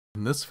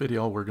In this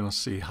video, we're going to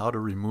see how to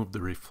remove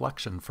the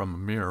reflection from a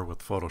mirror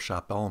with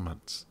Photoshop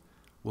Elements.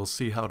 We'll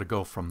see how to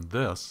go from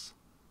this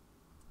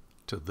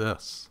to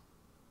this.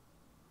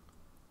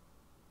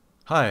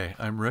 Hi,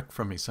 I'm Rick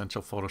from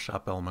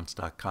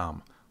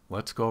EssentialPhotoshopElements.com.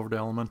 Let's go over to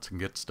Elements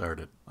and get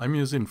started. I'm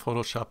using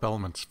Photoshop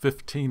Elements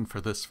 15 for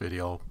this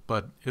video,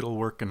 but it'll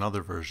work in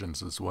other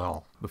versions as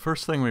well. The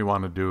first thing we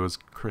want to do is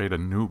create a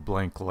new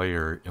blank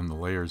layer in the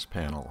Layers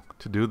panel.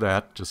 To do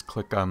that, just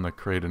click on the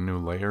Create a New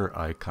Layer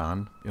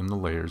icon in the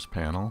Layers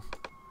panel.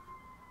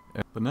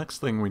 And the next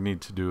thing we need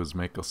to do is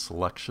make a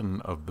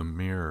selection of the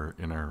mirror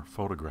in our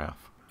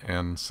photograph.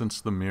 And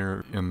since the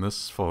mirror in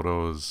this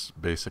photo is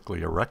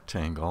basically a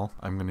rectangle,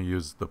 I'm going to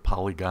use the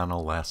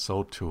polygonal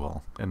lasso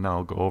tool. And now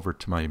I'll go over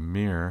to my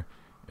mirror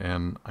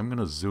and I'm going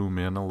to zoom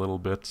in a little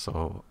bit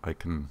so I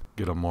can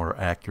get a more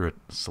accurate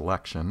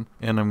selection.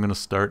 And I'm going to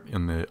start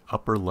in the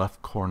upper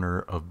left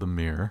corner of the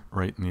mirror,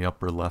 right in the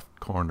upper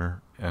left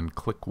corner, and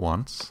click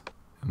once.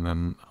 And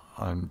then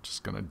I'm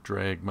just going to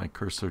drag my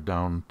cursor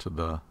down to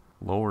the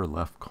lower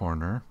left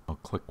corner. I'll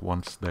click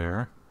once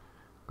there,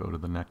 go to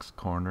the next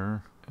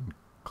corner, and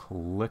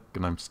click,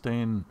 and I'm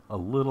staying a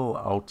little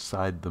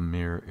outside the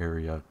mirror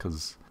area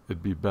because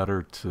it'd be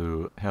better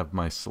to have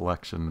my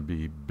selection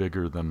be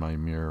bigger than my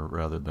mirror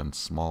rather than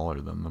smaller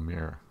than the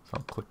mirror. So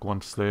I'll click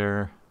once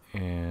there,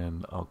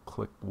 and I'll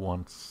click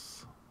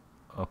once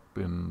up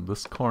in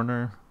this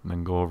corner, and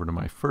then go over to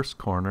my first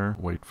corner,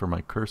 wait for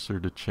my cursor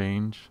to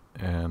change,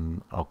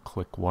 and I'll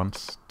click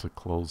once to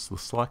close the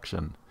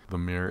selection. The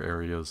mirror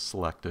area is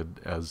selected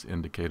as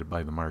indicated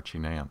by the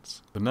marching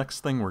ants. The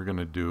next thing we're going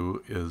to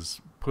do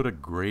is put a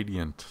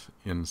gradient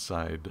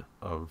inside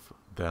of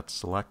that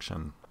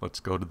selection. Let's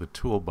go to the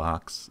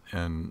toolbox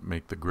and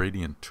make the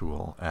gradient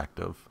tool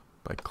active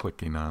by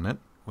clicking on it.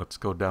 Let's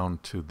go down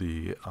to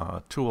the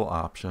tool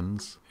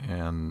options,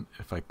 and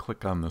if I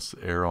click on this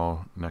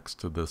arrow next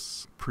to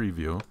this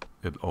preview,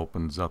 it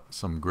opens up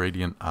some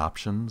gradient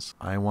options.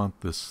 I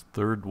want this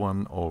third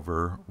one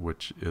over,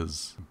 which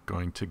is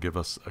going to give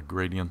us a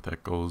gradient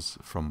that goes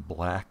from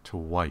black to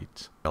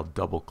white. I'll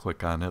double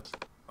click on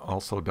it.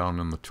 Also down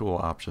in the tool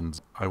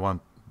options, I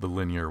want the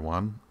linear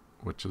one,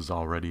 which is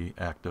already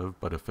active,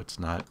 but if it's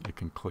not, you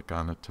can click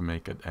on it to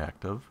make it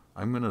active.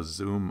 I'm going to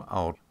zoom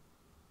out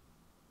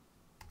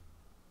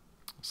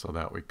so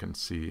that we can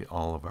see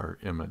all of our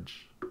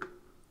image.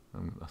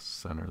 I'm going to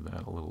center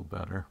that a little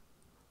better.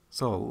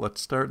 So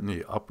let's start in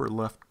the upper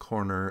left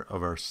corner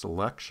of our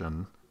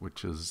selection,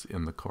 which is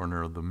in the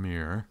corner of the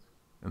mirror,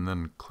 and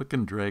then click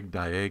and drag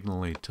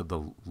diagonally to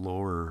the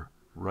lower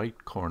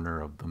right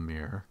corner of the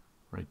mirror,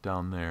 right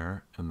down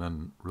there, and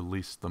then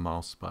release the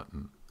mouse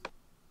button.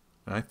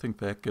 And I think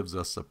that gives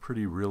us a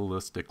pretty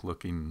realistic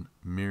looking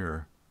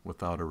mirror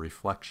without a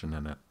reflection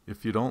in it.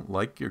 If you don't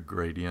like your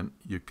gradient,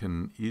 you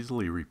can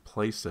easily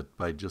replace it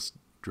by just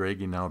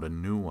dragging out a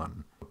new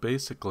one.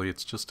 Basically,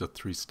 it's just a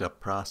three-step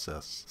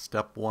process.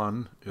 Step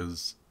 1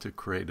 is to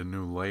create a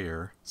new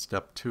layer.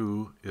 Step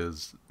 2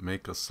 is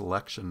make a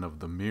selection of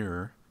the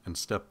mirror. And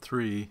step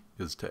 3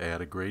 is to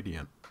add a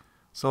gradient.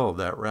 So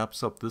that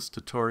wraps up this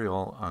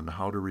tutorial on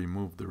how to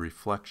remove the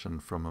reflection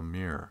from a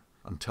mirror.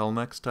 Until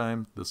next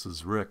time, this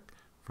is Rick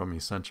from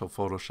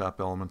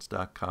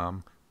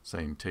EssentialPhotoshopElements.com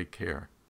saying take care.